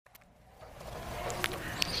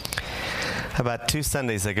About 2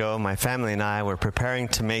 Sundays ago, my family and I were preparing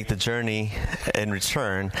to make the journey and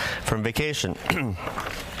return from vacation.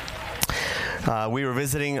 We were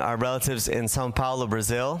visiting our relatives in São Paulo,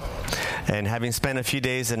 Brazil, and having spent a few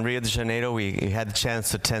days in Rio de Janeiro, we had the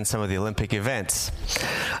chance to attend some of the Olympic events.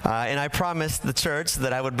 And I promised the church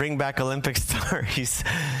that I would bring back Olympic stories,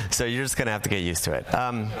 so you're just going to have to get used to it.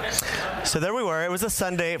 So there we were. It was a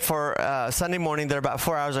Sunday Sunday morning. They're about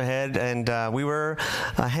 4 hours ahead, and we were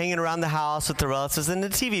hanging around the house with the relatives, and the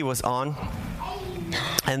TV was on.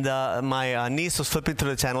 And my niece was flipping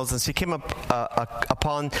through the channels, and she came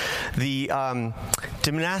upon the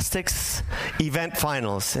gymnastics event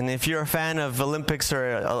finals. And if you're a fan of Olympics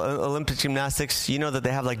or Olympic gymnastics, you know that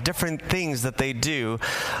they have like different things that they do.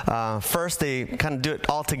 First, they kind of do it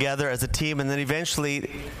all together as a team, and then eventually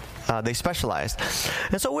they specialized.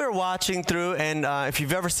 And so we were watching through, and if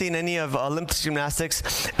you've ever seen any of Olympic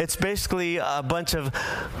gymnastics, it's basically a bunch of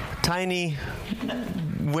tiny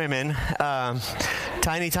women,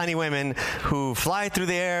 tiny women who fly through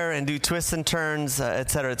the air and do twists and turns,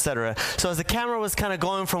 et cetera, et cetera. So as the camera was kind of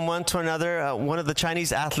going from one to another, one of the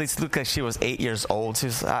Chinese athletes looked like she was 8 years old. She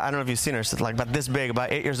was, I don't know if you've seen her, she's like about this big,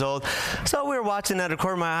 about 8 years old. So we were watching that out of the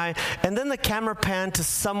corner of my eye, and then the camera panned to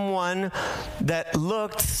someone that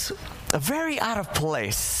looked very out of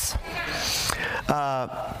place.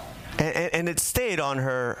 And it stayed on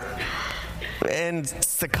her. And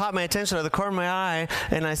it caught my attention at the corner of my eye,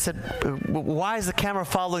 and I said, why is the camera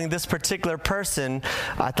following this particular person?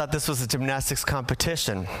 I thought this was a gymnastics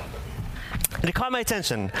competition. And it caught my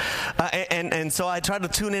attention, and so I tried to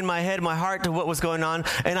tune in my head, my heart to what was going on,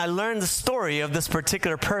 and I learned the story of this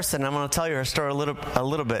particular person. I'm going to tell you her story a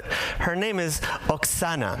little bit. Her name is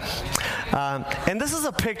Oksana, and this is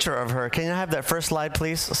a picture of her. Can you have that first slide,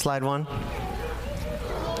 please? Slide 1.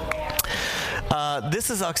 This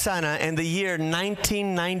is Oksana in the year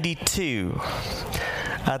 1992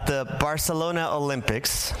 at the Barcelona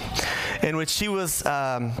Olympics, in which she was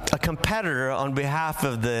a competitor on behalf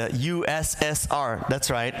of the USSR.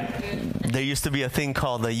 That's right. There used to be a thing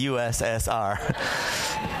called the USSR.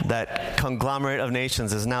 That conglomerate of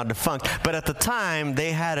nations is now defunct. But at the time,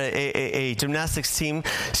 they had a gymnastics team.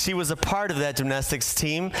 She was a part of that gymnastics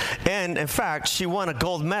team. And in fact, she won a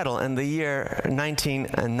gold medal in the year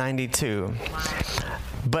 1992.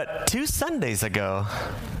 But 2 Sundays ago,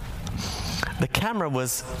 the camera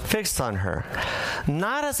was fixed on her,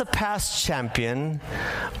 not as a past champion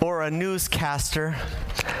or a newscaster,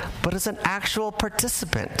 but as an actual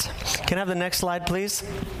participant. Can I have the next slide, please?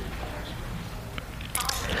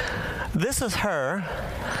 This is her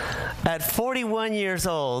at 41 years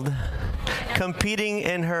old, competing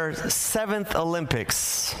in her 7th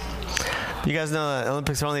Olympics. You guys know that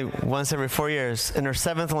Olympics are only once every 4 years, in her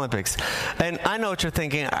 7th Olympics. And I know what you're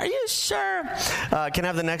thinking. Are you sure? Can I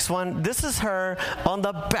have the next one? This is her on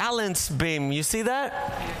the balance beam. You see that?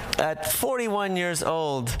 At 41 years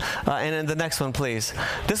old. And then the next one, please.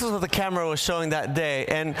 This is what the camera was showing that day.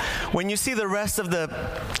 And when you see the rest of the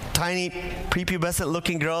tiny, prepubescent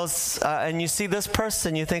looking girls, and you see this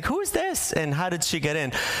person, you think, who is this? And how did she get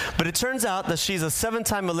in? But it turns out that she's a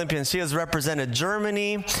 7-time Olympian. She has represented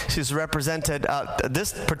Germany. She's represented,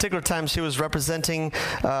 this particular time, she was representing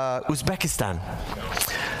Uzbekistan.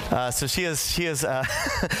 So she has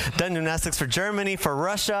done gymnastics for Germany, for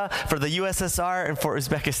Russia, for the USSR, and for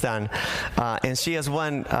Uzbekistan. And she has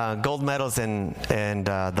won gold medals in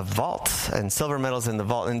the vault and silver medals in the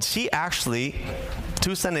vault. And she actually,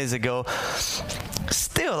 2 Sundays ago,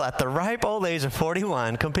 still at the ripe old age of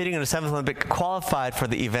 41, competing in the 7th Olympic, qualified for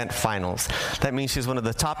the event finals. That means she's one of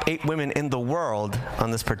the top 8 women in the world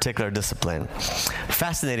on this particular discipline.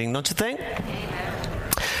 Fascinating, don't you think?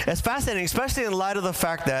 It's fascinating, especially in light of the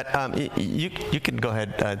fact that, you can go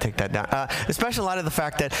ahead, take that down, especially in light of the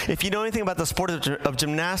fact that if you know anything about the sport of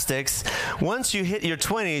gymnastics, once you hit your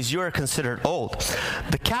 20s, you are considered old.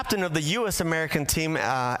 The captain of the U.S. American team,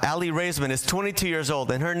 Aly Raisman, is 22 years old,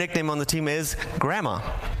 and her nickname on the team is Grandma.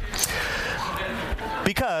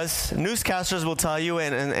 Because newscasters will tell you,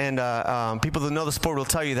 and people who know the sport will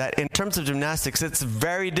tell you that in terms of gymnastics, it's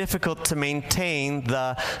very difficult to maintain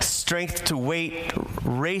the strength to weight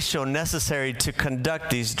ratio necessary to conduct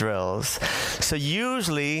these drills. So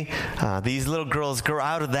usually, these little girls grow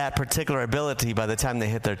out of that particular ability by the time they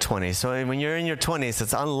hit their 20s. So when you're in your 20s,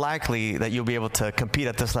 it's unlikely that you'll be able to compete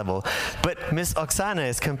at this level. But Miss Oksana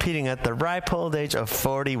is competing at the ripe old age of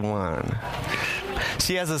 41.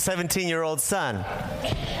 She has a 17-year-old son.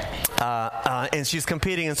 And she's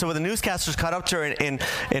competing, and so when the newscasters caught up to her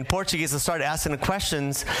in Portuguese and started asking the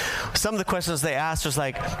questions, some of the questions they asked was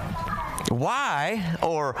like, Why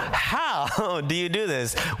or how do you do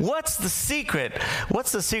this? What's the secret?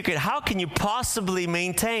 What's the secret? How can you possibly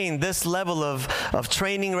maintain this level of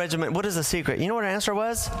training regimen? What is the secret? You know what her answer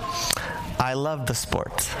was? I love the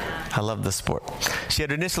sport. I love the sport. She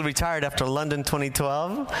had initially retired after London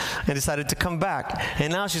 2012 and decided to come back.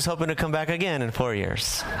 And now she's hoping to come back again in 4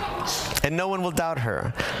 years. And no one will doubt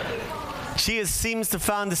her. She seems to have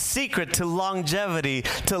found the secret to longevity,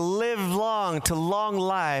 to live long, to long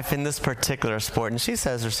life in this particular sport. And she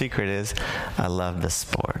says her secret is, I love the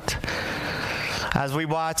sport. As we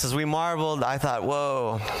watched, as we marveled, I thought,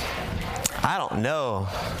 whoa, I don't know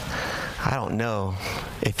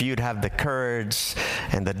if you'd have the courage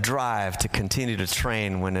and the drive to continue to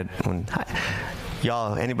train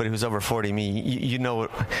y'all, anybody who's over 40, you know,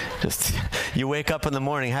 just you wake up in the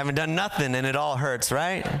morning, haven't done nothing, and it all hurts,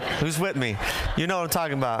 right? Who's with me? You know what I'm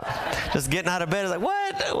talking about. Just getting out of bed is like,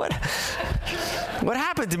 what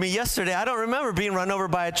happened to me yesterday? I don't remember being run over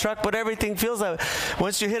by a truck, but everything feels like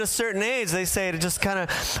once you hit a certain age, they say it just kind of,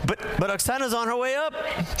 but Oksana's on her way up.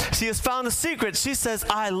 She has found the secret. She says,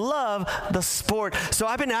 I love the sport. So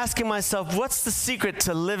I've been asking myself, what's the secret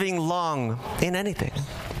to living long in anything?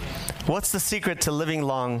 What's the secret to living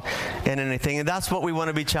long in anything? And that's what we want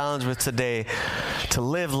to be challenged with today, to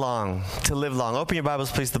live long, to live long. Open your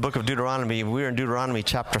Bibles, please, the book of Deuteronomy. We're in Deuteronomy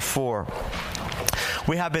chapter 4.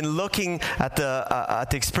 We have been looking at the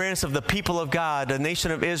experience of the people of God, the nation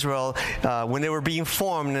of Israel, when they were being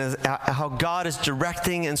formed, and how God is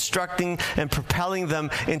directing, instructing, and propelling them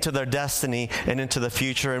into their destiny and into the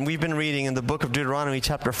future. And we've been reading in the book of Deuteronomy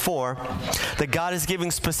chapter 4 that God is giving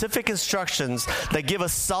specific instructions that give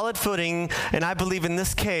us solid footing, and I believe in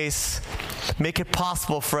this case, make it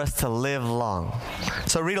possible for us to live long.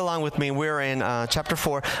 So read along with me. We're in chapter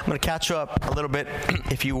 4. I'm going to catch you up a little bit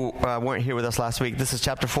if you weren't here with us last week. This is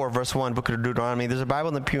chapter 4, verse 1, book of Deuteronomy. There's a Bible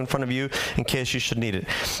in the pew in front of you in case you should need it.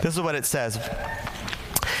 This is what it says.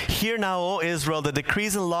 Hear now, O Israel, the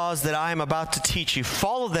decrees and laws that I am about to teach you.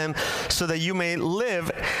 Follow them so that you may live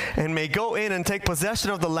and may go in and take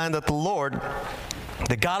possession of the land that the Lord,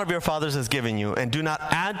 the God of your fathers, has given you. And do not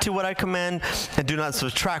add to what I command, and do not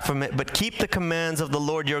subtract from it, but keep the commands of the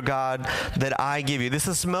Lord your God that I give you. This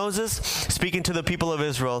is Moses speaking to the people of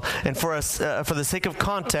Israel. And for us, for the sake of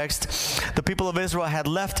context, the people of Israel had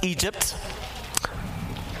left Egypt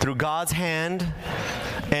through God's hand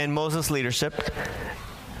and Moses' leadership.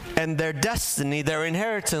 And their destiny, their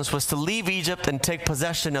inheritance, was to leave Egypt and take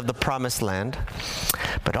possession of the promised land.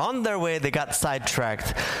 But on their way, they got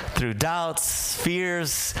sidetracked through doubts,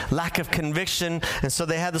 fears, lack of conviction. And so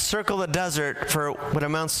they had to circle the desert for what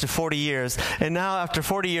amounts to 40 years. And now, after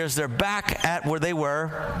 40 years, they're back at where they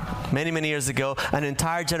were many, many years ago. An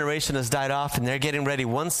entire generation has died off, and they're getting ready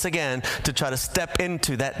once again to try to step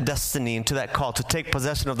into that destiny, into that call, to take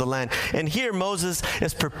possession of the land. And here, Moses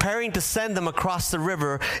is preparing to send them across the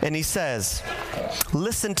river. And he says,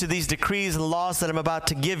 listen to these decrees and laws that I'm about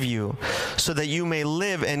to give you, so that you may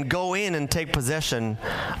live and go in and take possession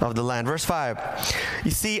of the land. Verse 5,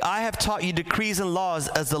 you see, I have taught you decrees and laws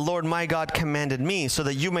as the Lord my God commanded me, so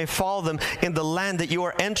that you may follow them in the land that you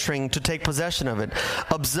are entering to take possession of it.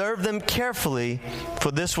 Observe them carefully,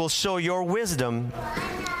 for this will show your wisdom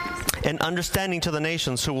and understanding to the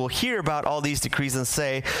nations, who will hear about all these decrees and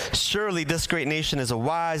say, surely this great nation is a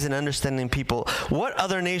wise and understanding people. What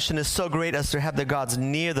other nation is so great as to have their gods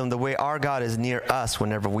near them the way our God is near us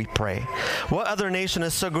whenever we pray? What other nation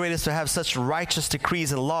is so great as to have such righteous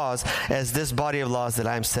decrees and laws as this body of laws that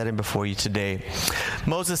I am setting before you today?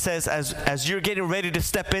 Moses says, as you're getting ready to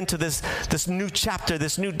step into this new chapter,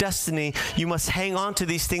 this new destiny, you must hang on to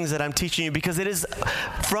these things that I'm teaching you, because it is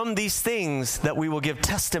from these things that we will give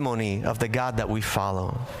testimony of the God that we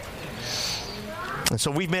follow. And so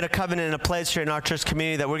we've made a covenant and a pledge here in our church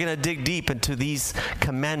community that we're going to dig deep into these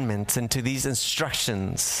commandments, into these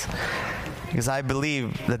instructions, because I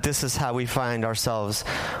believe that this is how we find ourselves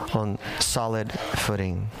on solid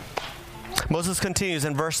footing. Moses continues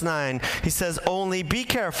in verse 9. He says, only be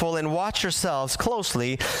careful and watch yourselves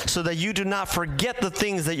closely, so that you do not forget the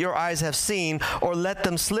things that your eyes have seen, or let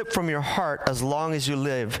them slip from your heart as long as you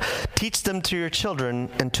live. Teach them to your children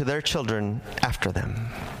and to their children after them.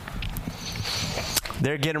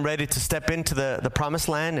 They're getting ready to step into the promised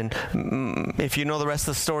land, and if you know the rest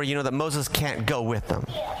of the story, you know that Moses can't go with them.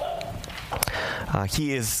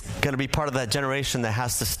 He is going to be part of that generation that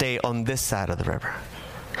has to stay on this side of the river.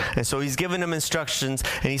 And so he's giving them instructions,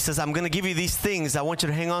 and he says, I'm going to give you these things. I want you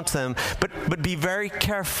to hang on to them, but be very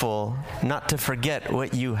careful not to forget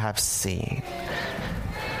what you have seen.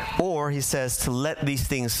 Or, he says, to let these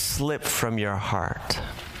things slip from your heart.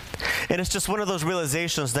 And it's just one of those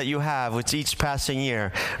realizations that you have with each passing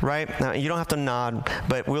year, right? Now, you don't have to nod,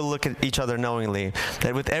 but we'll look at each other knowingly.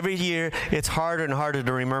 That with every year, it's harder and harder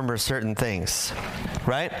to remember certain things,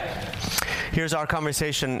 right? Here's our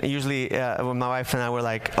conversation. Usually, when my wife and I were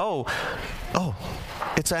like, oh,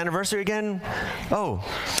 it's our anniversary again? Oh,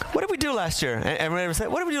 what did we do last year? And everybody would say,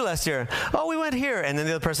 what did we do last year? Oh, we went here. And then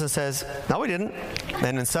the other person says, no, we didn't.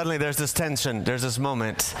 And then suddenly there's this tension. There's this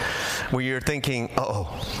moment where you're thinking,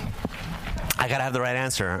 I got to have the right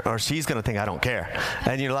answer, or she's going to think I don't care.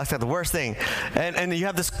 And you're like, that's the worst thing. And you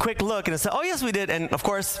have this quick look, and it's like, oh, yes, we did. And, of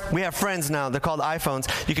course, we have friends now. They're called iPhones.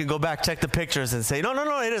 You can go back, check the pictures, and say,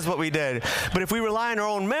 no, it is what we did. But if we rely on our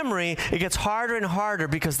own memory, it gets harder and harder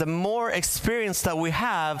because the more experience that we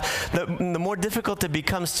have, the more difficult it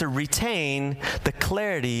becomes to retain the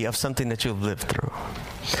clarity of something that you've lived through.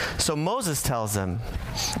 So Moses tells them,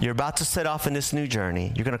 you're about to set off in this new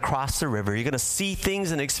journey. You're going to cross the river. You're going to see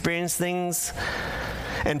things and experience things.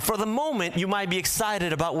 And for the moment, you might be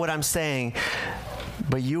excited about what I'm saying,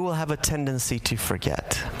 but you will have a tendency to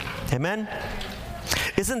forget. Amen?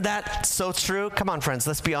 Isn't that so true? Come on, friends,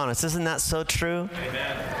 let's be honest. Isn't that so true?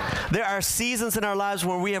 Amen. There are seasons in our lives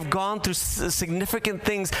where we have gone through significant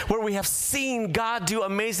things, where we have seen God do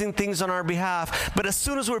amazing things on our behalf. But as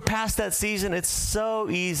soon as we're past that season, it's so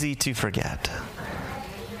easy to forget.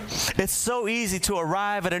 It's so easy to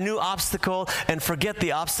arrive at a new obstacle and forget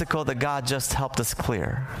the obstacle that God just helped us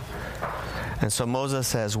clear. And so Moses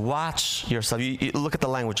says, watch yourself. You look at the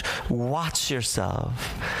language. Watch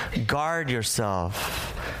yourself. Guard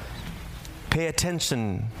yourself. Pay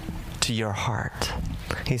attention to your heart.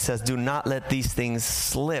 He says, do not let these things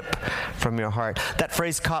slip from your heart. That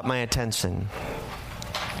phrase caught my attention.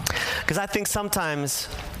 Because I think sometimes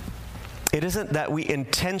it isn't that we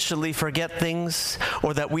intentionally forget things,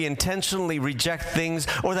 or that we intentionally reject things,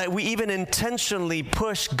 or that we even intentionally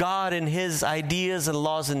push God and His ideas and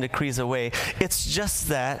laws and decrees away. It's just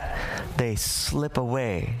that they slip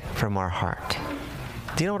away from our heart.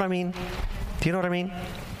 Do you know what I mean? Do you know what I mean?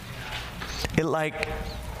 It like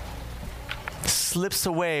slips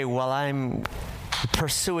away while I'm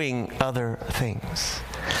pursuing other things.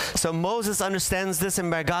 So Moses understands this,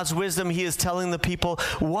 and by God's wisdom, he is telling the people,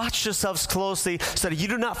 watch yourselves closely so that you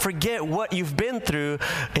do not forget what you've been through,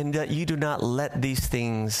 and that you do not let these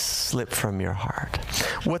things slip from your heart.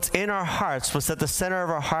 What's in our hearts, what's at the center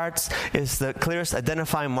of our hearts, is the clearest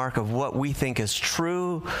identifying mark of what we think is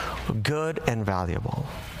true, good, and valuable.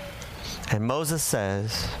 And Moses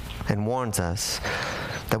says and warns us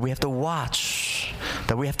that we have to watch,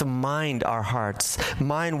 that we have to mind our hearts,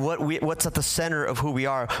 mind what's at the center of who we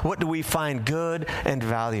are. What do we find good and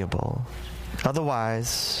valuable?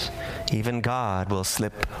 Otherwise, even God will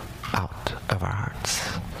slip out of our hearts.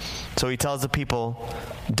 So he tells the people,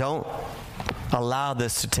 don't allow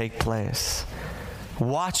this to take place.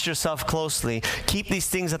 Watch yourself closely. Keep these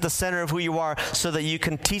things at the center of who you are so that you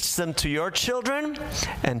can teach them to your children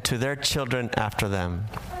and to their children after them.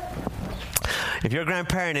 If you're a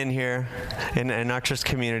grandparent in here, in our church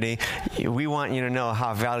community, we want you to know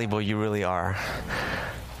how valuable you really are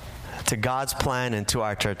to God's plan and to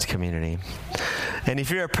our church community. And if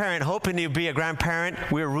you're a parent hoping to be a grandparent,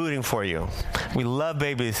 we're rooting for you. We love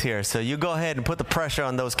babies here, so you go ahead and put the pressure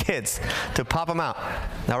on those kids to pop them out.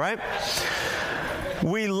 All right?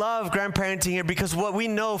 We love grandparenting here because what we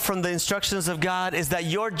know from the instructions of God is that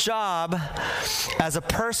your job as a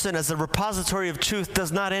person, as a repository of truth,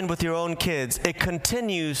 does not end with your own kids. It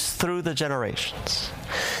continues through the generations.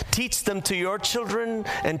 Teach them to your children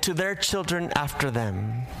and to their children after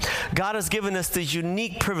them. God has given us the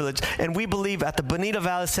unique privilege, and we believe at the Bonita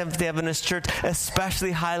Valley Seventh-day Adventist Church,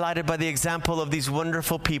 especially highlighted by the example of these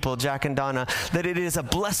wonderful people, Jack and Donna, that it is a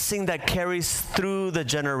blessing that carries through the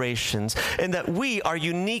generations, and that we are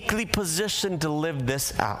uniquely positioned to live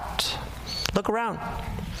this out. Look around.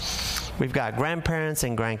 We've got grandparents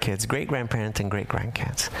and grandkids, great-grandparents and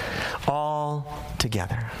great-grandkids, all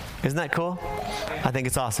together. Isn't that cool? I think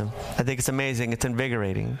it's awesome. I think it's amazing. It's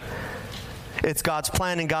invigorating. It's God's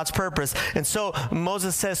plan and God's purpose. And so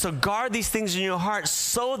Moses says, so guard these things in your heart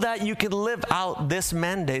so that you can live out this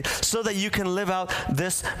mandate, so that you can live out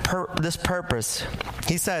this purpose.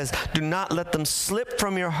 He says, do not let them slip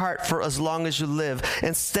from your heart for as long as you live.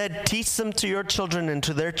 Instead, teach them to your children and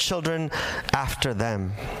to their children after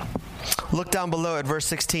them. Look down below at verse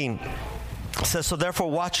 16. It says, so therefore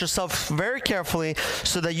watch yourself very carefully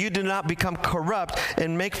so that you do not become corrupt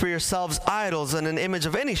and make for yourselves idols in an image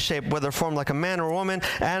of any shape, whether formed like a man or a woman,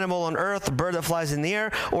 animal on earth, a bird that flies in the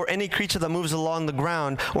air, or any creature that moves along the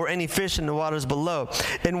ground, or any fish in the waters below.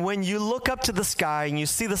 And when you look up to the sky and you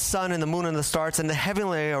see the sun and the moon and the stars and the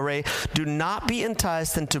heavenly array, do not be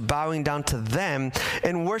enticed into bowing down to them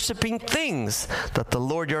and worshiping things that the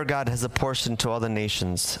Lord your God has apportioned to all the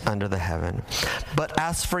nations under the heaven. But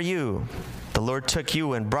as for you, the Lord took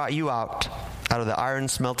you and brought you out of the iron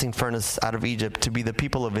smelting furnace out of Egypt to be the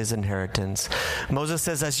people of his inheritance. Moses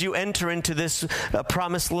says, as you enter into this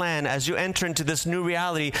promised land, as you enter into this new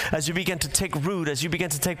reality, as you begin to take root, as you begin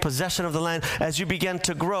to take possession of the land, as you begin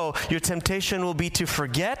to grow, your temptation will be to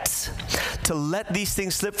forget, to let these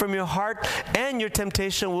things slip from your heart, and your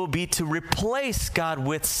temptation will be to replace God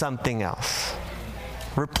with something else.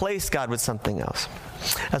 Replace God with something else.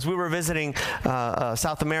 As we were visiting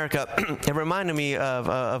South America, it reminded me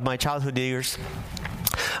of my childhood years.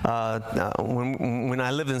 When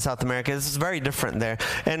I lived in South America, this is very different there.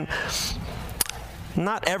 And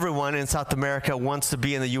not everyone in South America wants to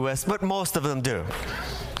be in the U.S., but most of them do.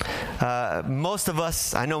 Most of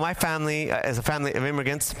us, I know my family, as a family of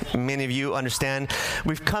immigrants, many of you understand,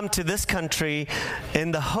 we've come to this country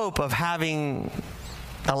in the hope of having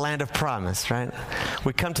a land of promise, right?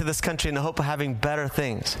 We come to this country in the hope of having better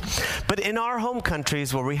things. But in our home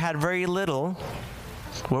countries where we had very little,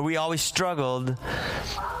 where we always struggled,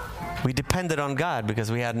 we depended on God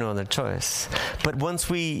because we had no other choice. But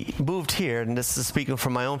once we moved here, and this is speaking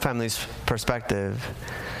from my own family's perspective,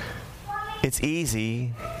 it's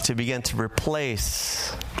easy to begin to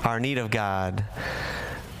replace our need of God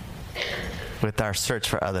with our search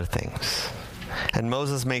for other things. And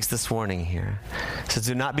Moses makes this warning here. He says,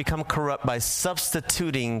 do not become corrupt by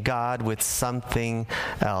substituting God with something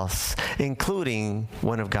else, including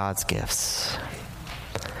one of God's gifts.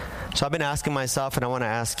 So I've been asking myself, and I want to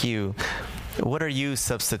ask you, what are you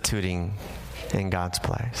substituting in God's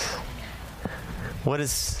place? What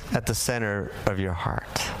is at the center of your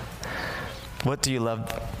heart? What do you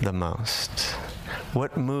love the most?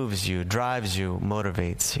 What moves you, drives you,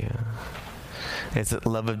 motivates you? Is it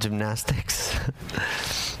love of gymnastics?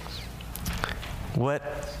 What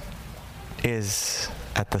is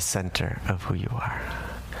at the center of who you are?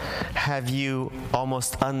 Have you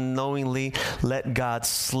almost unknowingly let God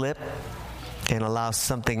slip and allow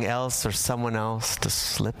something else or someone else to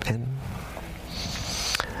slip in?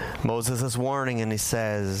 Moses is warning, and he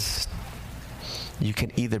says, you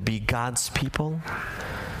can either be God's people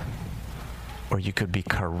or you could be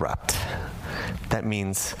corrupt. That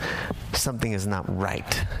means something is not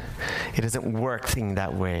right. It isn't working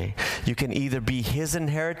that way. You can either be his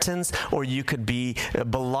inheritance or you could be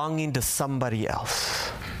belonging to somebody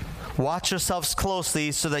else. Watch yourselves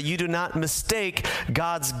closely so that you do not mistake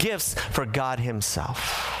God's gifts for God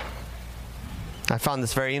himself. I found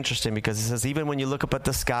this very interesting because it says, even when you look up at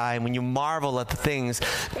the sky and when you marvel at the things,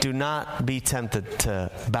 do not be tempted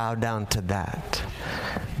to bow down to that.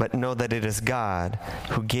 But know that it is God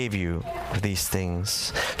who gave you these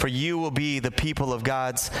things. For you will be the people of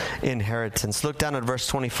God's inheritance. Look down at verse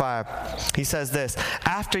 25. He says this,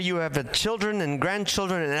 after you have had children and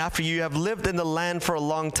grandchildren, and after you have lived in the land for a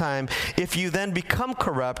long time, if you then become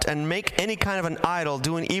corrupt and make any kind of an idol,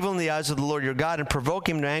 doing evil in the eyes of the Lord your God, and provoke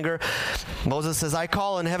him to anger, Moses says, I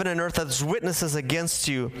call on heaven and earth as witnesses against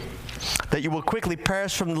you, that you will quickly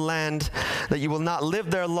perish from the land, that you will not live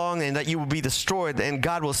there long, and that you will be destroyed, and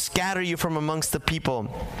God will scatter you from amongst the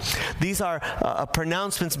people. These are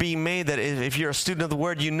pronouncements being made that if you're a student of the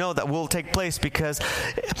word, you know that will take place, because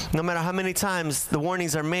no matter how many times the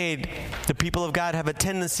warnings are made, the people of God have a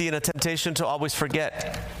tendency and a temptation to always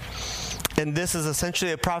forget. And this is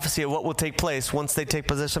essentially a prophecy of what will take place once they take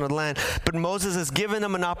possession of the land. But Moses has given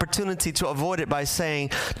them an opportunity to avoid it by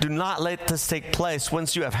saying, do not let this take place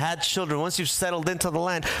once you have had children, once you've settled into the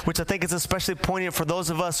land, which I think is especially poignant for those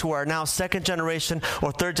of us who are now second generation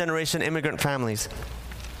or third generation immigrant families.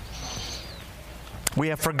 We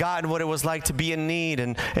have forgotten what it was like to be in need,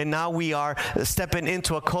 and now we are stepping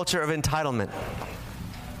into a culture of entitlement.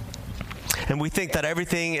 And we think that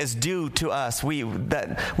everything is due to us,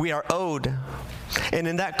 that we are owed. And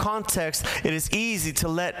in that context, it is easy to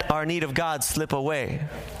let our need of God slip away.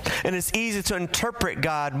 And it's easy to interpret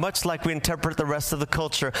God much like we interpret the rest of the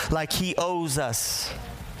culture, like he owes us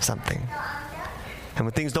something. And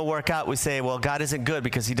when things don't work out, we say, well, God isn't good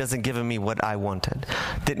because he doesn't give me what I wanted.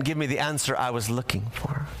 Didn't give me the answer I was looking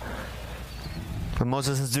for. But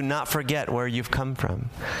Moses says, do not forget where you've come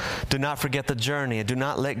from. Do not forget the journey, and do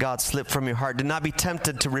not let God slip from your heart. Do not be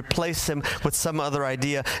tempted to replace him with some other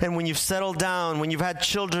idea. And when you've settled down, when you've had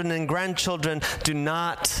children and grandchildren, do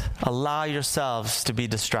not allow yourselves to be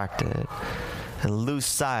distracted and lose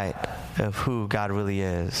sight of who God really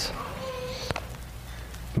is.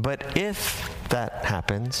 But if that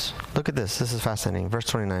happens, look at this. This is fascinating. Verse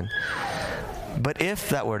 29. But if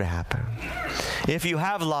that were to happen, if you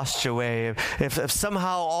have lost your way, if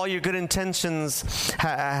somehow all your good intentions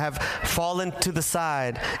have fallen to the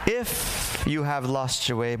side, if you have lost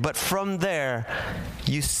your way, but from there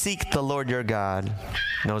you seek the Lord your God,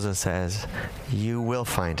 Moses says, you will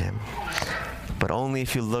find him. But only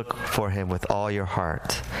if you look for him with all your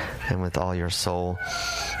heart and with all your soul.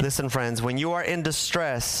 Listen, friends, when you are in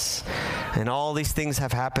distress and all these things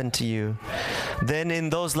have happened to you, then in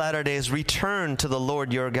those latter days return to the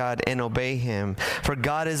Lord your God and obey him. For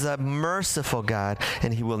God is a merciful God,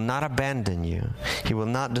 and he will not abandon you. He will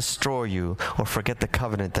not destroy you or forget the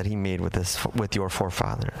covenant that he made with your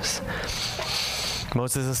forefathers.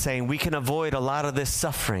 Moses is saying we can avoid a lot of this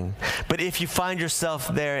suffering. But if you find yourself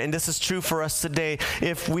there, and this is true for us today,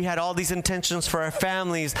 if we had all these intentions for our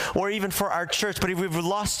families or even for our church, but if we've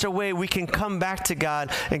lost our way, we can come back to God,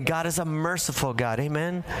 and God is a merciful God.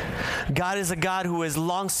 Amen? God is a God who is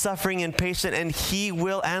long-suffering and patient, and he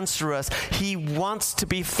will answer us. He wants to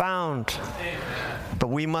be found. But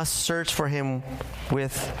we must search for him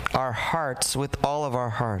with our hearts, with all of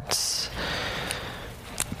our hearts.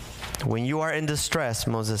 When you are in distress,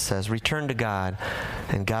 Moses says, return to God,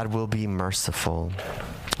 and God will be merciful.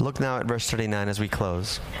 Look now at verse 39 as we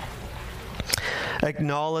close.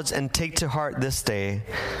 Acknowledge and take to heart this day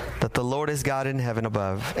that the Lord is God in heaven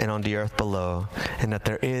above and on the earth below, and that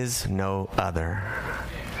there is no other.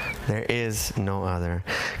 There is no other.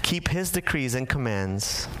 Keep his decrees and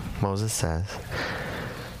commands, Moses says,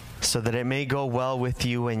 so that it may go well with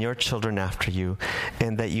you and your children after you,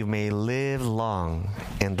 and that you may live long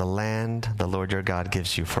in the land the Lord your God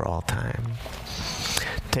gives you for all time.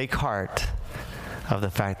 Take heart of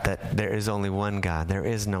the fact that there is only one God. There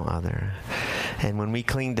is no other. And when we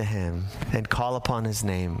cling to him and call upon his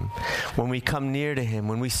name, when we come near to him,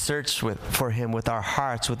 when we search for him with our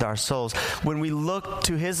hearts, with our souls, when we look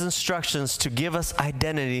to his instructions to give us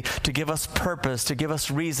identity, to give us purpose, to give us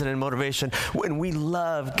reason and motivation, when we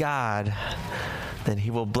love God, then he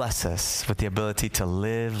will bless us with the ability to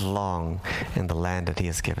live long in the land that he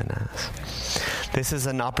has given us. This is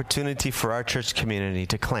an opportunity for our church community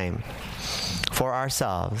to claim for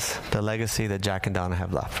ourselves the legacy that Jack and Donna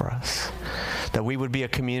have left for us. That we would be a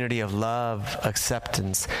community of love,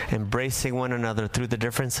 acceptance, embracing one another through the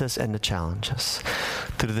differences and the challenges,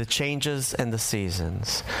 through the changes and the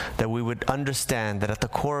seasons. That we would understand that at the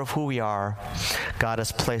core of who we are, God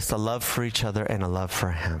has placed a love for each other and a love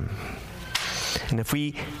for him. And if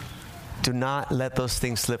we do not let those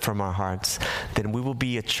things slip from our hearts, then we will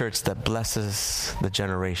be a church that blesses the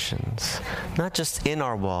generations, not just in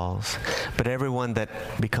our walls, but everyone that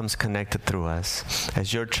becomes connected through us.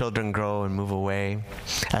 As your children grow and move away,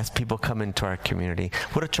 as people come into our community,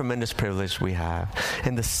 what a tremendous privilege we have.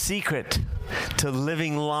 And the secret to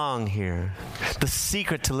living long here, the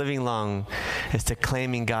secret to living long is to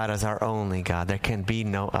claiming God as our only God. There can be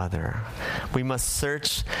no other. We must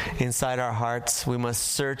search inside our hearts. We must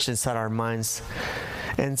search inside our minds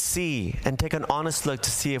and see and take an honest look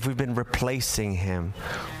to see if we've been replacing him.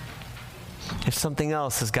 If something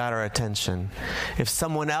else has got our attention, if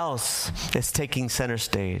someone else is taking center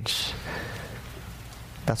stage.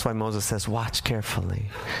 That's why Moses says, watch carefully.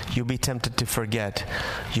 You'll be tempted to forget.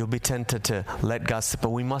 You'll be tempted to let God slip,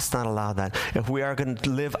 but we must not allow that. If we are going to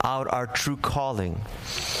live out our true calling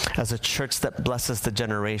as a church that blesses the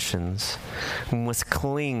generations, we must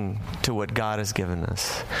cling to what God has given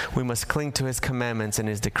us. We must cling to his commandments and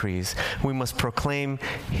his decrees. We must proclaim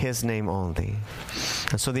his name only.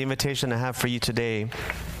 And so the invitation I have for you today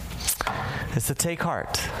is to take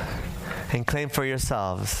heart and claim for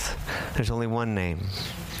yourselves, there's only one name,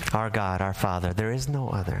 our God, our Father. There is no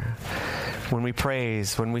other. When we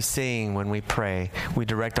praise, when we sing, when we pray, we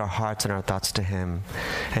direct our hearts and our thoughts to him.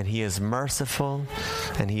 And he is merciful,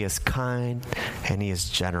 and he is kind, and he is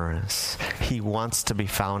generous. He wants to be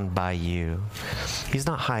found by you. He's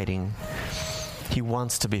not hiding. He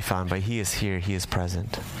wants to be found by you. He is here. He is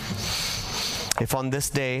present. If on this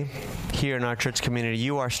day, here in our church community,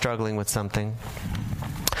 you are struggling with something,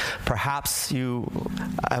 perhaps you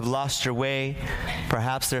have lost your way.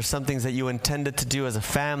 Perhaps there are some things that you intended to do as a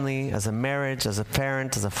family, as a marriage, as a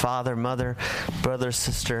parent, as a father, mother, brother,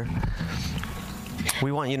 sister.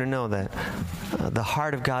 we want you to know that the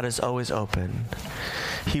heart of God is always open.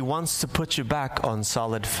 He wants to put you back on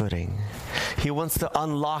solid footing. He wants to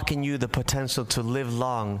unlock in you the potential to live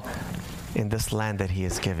long in this land that He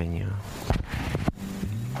has given you.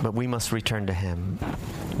 But we must return to Him.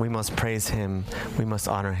 We must praise Him. We must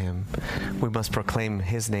honor Him. We must proclaim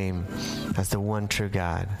His name as the one true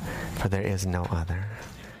God, for there is no other.